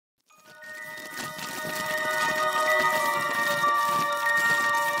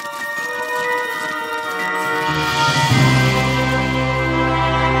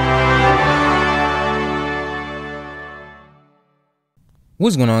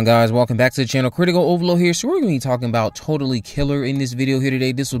What's going on, guys? Welcome back to the channel. Critical Overlord here. So we're going to be talking about Totally Killer in this video here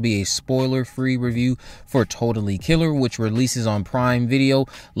today. This will be a spoiler-free review for Totally Killer, which releases on Prime Video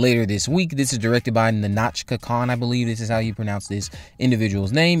later this week. This is directed by Nanachka Khan, I believe this is how you pronounce this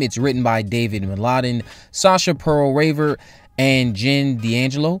individual's name. It's written by David Mladen, Sasha Pearl Raver, and Jen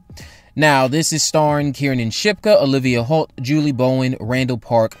D'Angelo. Now, this is starring Kiernan Shipka, Olivia Holt, Julie Bowen, Randall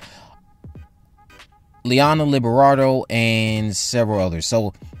Park, Liana Liberato, and several others.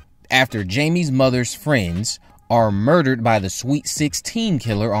 So after Jamie's mother's friends are murdered by the Sweet 16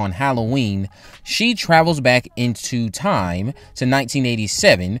 killer on Halloween, she travels back into time to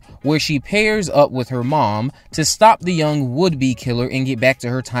 1987, where she pairs up with her mom to stop the young would-be killer and get back to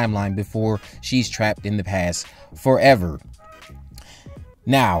her timeline before she's trapped in the past forever.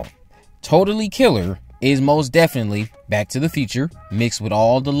 Now, Totally Killer is most definitely Back to the Future, mixed with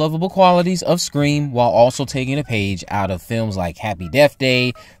all the lovable qualities of Scream, while also taking a page out of films like Happy Death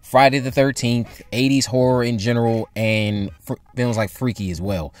Day, Friday the 13th, 80s horror in general, and films like Freaky as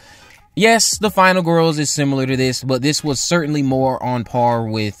well. Yes, The Final Girls is similar to this, but this was certainly more on par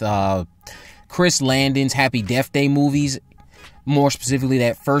with Chris Landon's Happy Death Day movies. More specifically,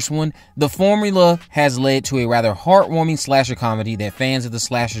 that first one. The formula has led to a rather heartwarming slasher comedy that fans of the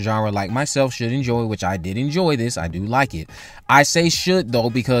slasher genre like myself should enjoy, which I did enjoy this. I do like it. I say should, though,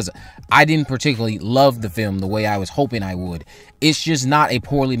 because I didn't particularly love the film the way I was hoping I would. It's just not a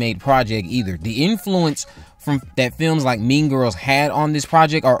poorly made project either. The influence that films like Mean Girls had on this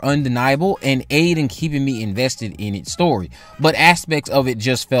project are undeniable and aid in keeping me invested in its story. But aspects of it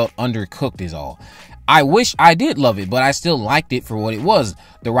just felt undercooked is all. I wish I did love it, but I still liked it for what it was.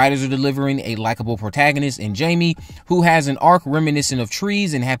 The writers are delivering a likable protagonist in Jamie, who has an arc reminiscent of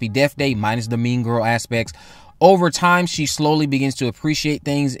Trees and Happy Death Day, minus the Mean Girl aspects. Over time, she slowly begins to appreciate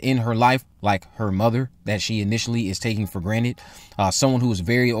things in her life, like her mother, that she initially is taking for granted. Someone who is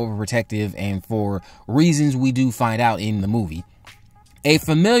very overprotective, and for reasons we do find out in the movie. A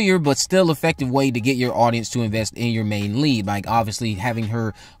familiar but still effective way to get your audience to invest in your main lead, like obviously having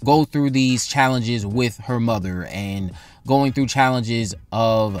her go through these challenges with her mother and going through challenges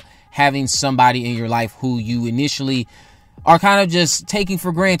of having somebody in your life who you initially are kind of just taking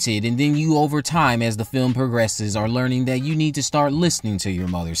for granted, and then you over time as the film progresses are learning that you need to start listening to your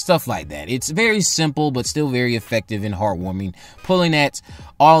mother, stuff like that. It's very simple but still very effective and heartwarming, pulling at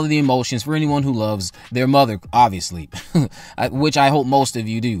all of the emotions for anyone who loves their mother, obviously, which I hope most of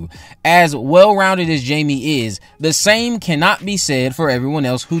you do. As well-rounded as Jamie is, the same cannot be said for everyone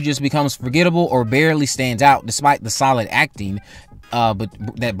else who just becomes forgettable or barely stands out despite the solid acting but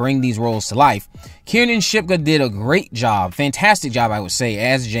that bring these roles to life. Kiernan Shipka did a great job, fantastic job, I would say,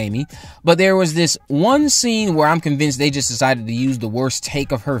 as Jamie, but there was this one scene where I'm convinced they just decided to use the worst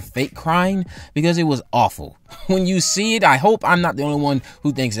take of her fake crying because it was awful. When you see it, I hope I'm not the only one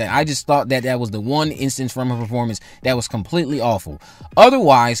who thinks that. I just thought that that was the one instance from her performance that was completely awful.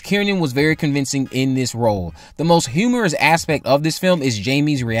 Otherwise, Kiernan was very convincing in this role. The most humorous aspect of this film is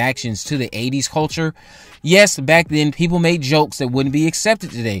Jamie's reactions to the 80s culture. Yes, back then, people made jokes that wouldn't be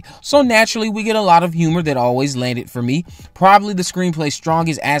accepted today, so naturally we get a lot of humor that always landed for me. Probably the screenplay's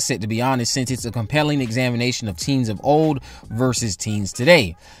strongest asset, to be honest, since it's a compelling examination of teens of old versus teens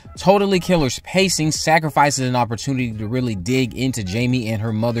today. Totally Killer's pacing sacrifices an opportunity to really dig into Jamie and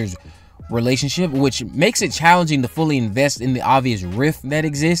her mother's relationship, which makes it challenging to fully invest in the obvious rift that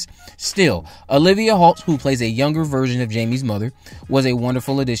exists. Still, Olivia Holt, who plays a younger version of Jamie's mother, was a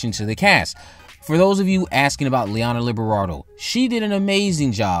wonderful addition to the cast. For those of you asking about Liana Liberato, she did an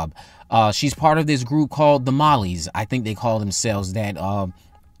amazing job. She's part of this group called the Mollies, I think they call themselves, that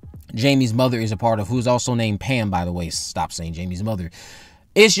Jamie's mother is a part of, who's also named Pam, by the way. Stop saying Jamie's mother.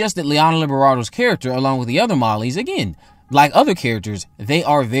 It's just that Liana Liberato's character, along with the other Mollies, again, like other characters, they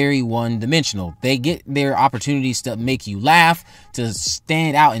are very one-dimensional. They get their opportunities to make you laugh, to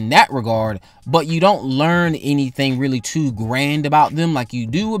stand out in that regard, but you don't learn anything really too grand about them like you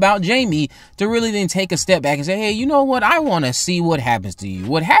do about Jamie, to really then take a step back and say, hey, you know what? I want to see what happens to you.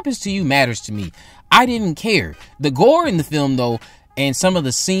 What happens to you matters to me. I didn't care. The gore in the film, though, and some of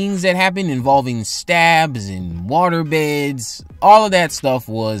the scenes that happened involving stabs and water beds, all of that stuff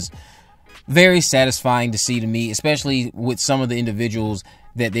was very satisfying to see to me, especially with some of the individuals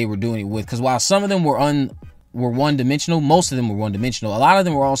that they were doing it with. Because while some of them were one-dimensional, most of them were one-dimensional. A lot of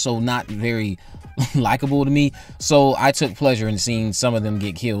them were also not very likable to me. So I took pleasure in seeing some of them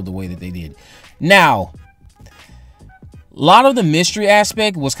get killed the way that they did. Now, a lot of the mystery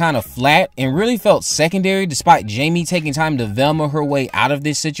aspect was kind of flat and really felt secondary, despite Jamie taking time to Velma her way out of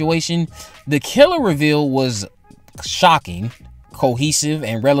this situation. The killer reveal was shocking, cohesive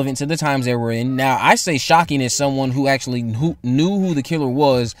and relevant to the times that we're in. Now, I say shocking as someone who actually knew who the killer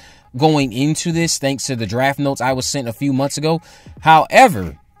was going into this, thanks to the draft notes I was sent a few months ago.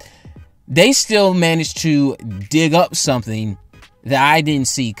 However, they still managed to dig up something that I didn't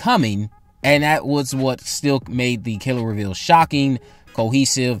see coming, and that was what still made the killer reveal shocking,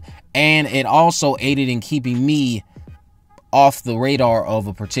 cohesive, and it also aided in keeping me off the radar of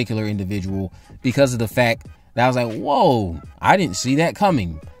a particular individual because of the fact that I was like, whoa, I didn't see that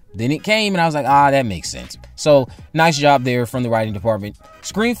coming. Then it came and I was like, that makes sense. So nice job there from the writing department.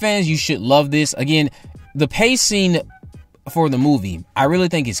 Scream fans, you should love this. Again, the pacing for the movie, I really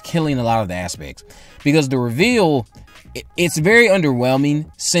think is killing a lot of the aspects, because the reveal, it's very underwhelming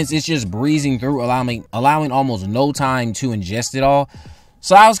since it's just breezing through, allowing almost no time to ingest it all.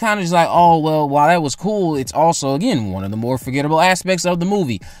 So I was kind of just like, oh, well, while that was cool, it's also, again, one of the more forgettable aspects of the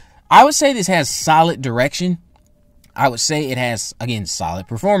movie. I would say this has solid direction. I would say it has, again, solid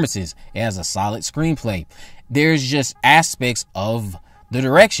performances. It has a solid screenplay. There's just aspects of the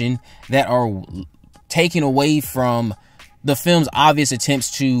direction that are taken away from the film's obvious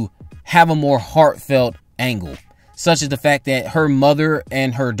attempts to have a more heartfelt angle, such as the fact that her mother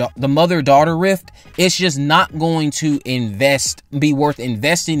and the mother-daughter rift, it's just not going to be worth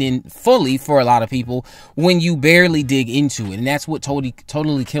investing in fully for a lot of people when you barely dig into it. And that's what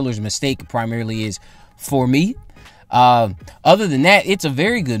Totally Killer's mistake primarily is for me. Other than that, it's a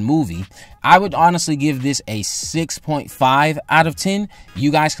very good movie. I would honestly give this a 6.5 out of 10.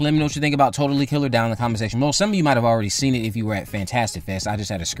 You guys can let me know what you think about Totally Killer down in the comment section below. Some of you might have already seen it if you were at Fantastic Fest. I just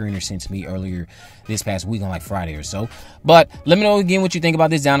had a screener sent to me earlier this past week on like Friday or so. But let me know again what you think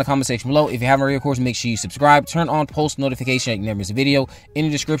about this down in the comment section below. If you haven't already, of course, make sure you subscribe. Turn on post notification so you never miss a video. In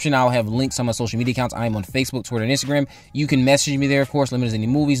the description, I'll have links on my social media accounts. I am on Facebook, Twitter, and Instagram. You can message me there, of course. Let me know any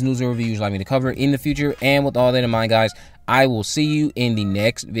movies, news, or reviews you'd like me to cover in the future. And with all that in mind, guys, I will see you in the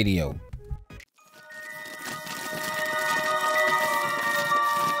next video.